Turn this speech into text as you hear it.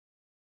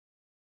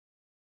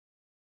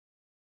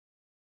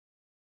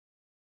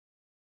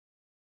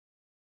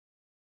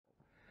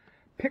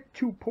Pick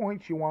 2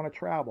 points you want to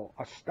travel,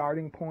 a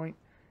starting point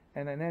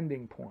and an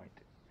ending point.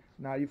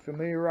 Now you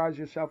familiarize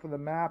yourself with the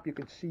map, you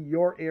can see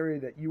your area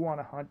that you want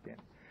to hunt in.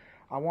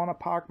 I want to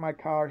park my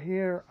car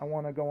here, I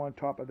want to go on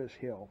top of this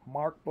hill.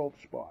 Mark both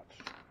spots.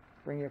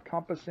 Bring your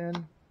compass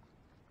in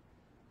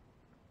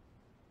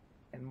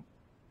and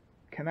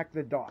connect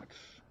the dots.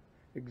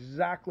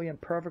 Exactly and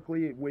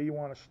perfectly where you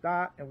want to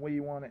start and where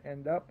you want to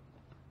end up.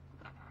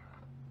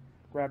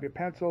 Grab your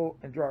pencil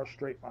and draw a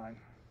straight line.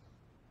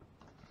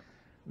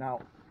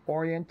 Now,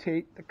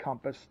 orientate the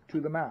compass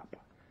to the map.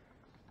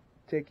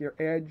 Take your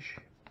edge,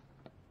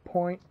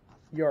 point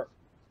your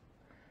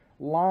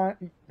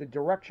line, the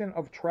direction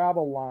of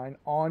travel line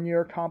on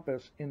your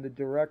compass in the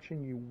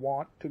direction you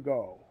want to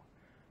go.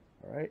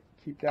 All right,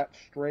 keep that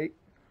straight.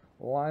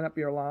 Line up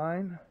your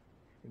line,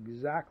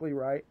 exactly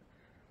right.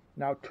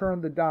 Now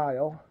turn the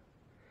dial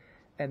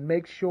and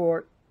make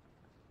sure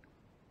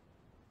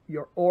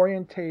you're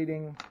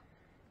orientating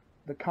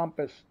the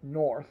compass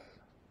north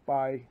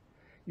by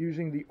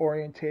using the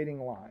orientating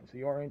lines.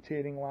 The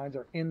orientating lines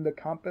are in the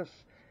compass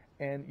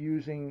and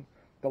using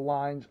the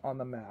lines on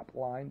the map.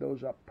 Line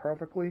those up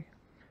perfectly.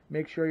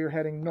 Make sure you're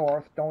heading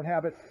north. Don't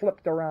have it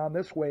flipped around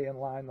this way and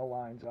line the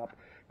lines up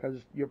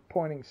because you're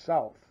pointing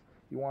south.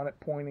 You want it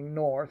pointing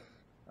north.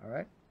 All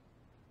right.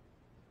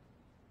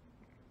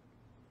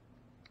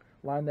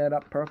 Line that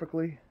up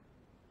perfectly.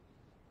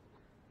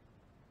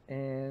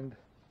 And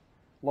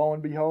lo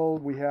and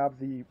behold, we have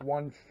the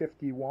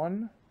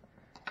 151.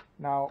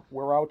 Now,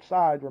 we're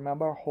outside,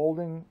 remember,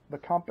 holding the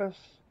compass.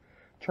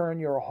 Turn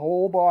your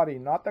whole body,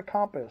 not the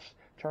compass.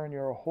 Turn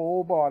your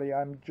whole body.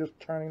 I'm just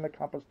turning the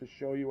compass to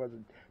show you as a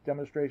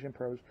demonstration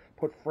purpose.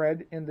 Put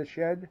Fred in the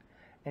shed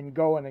and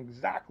go in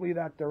exactly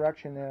that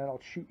direction, and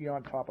it'll shoot you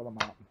on top of the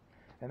mountain.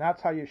 And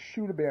that's how you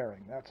shoot a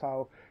bearing. That's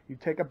how you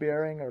take a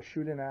bearing or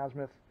shoot an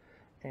azimuth.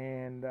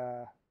 And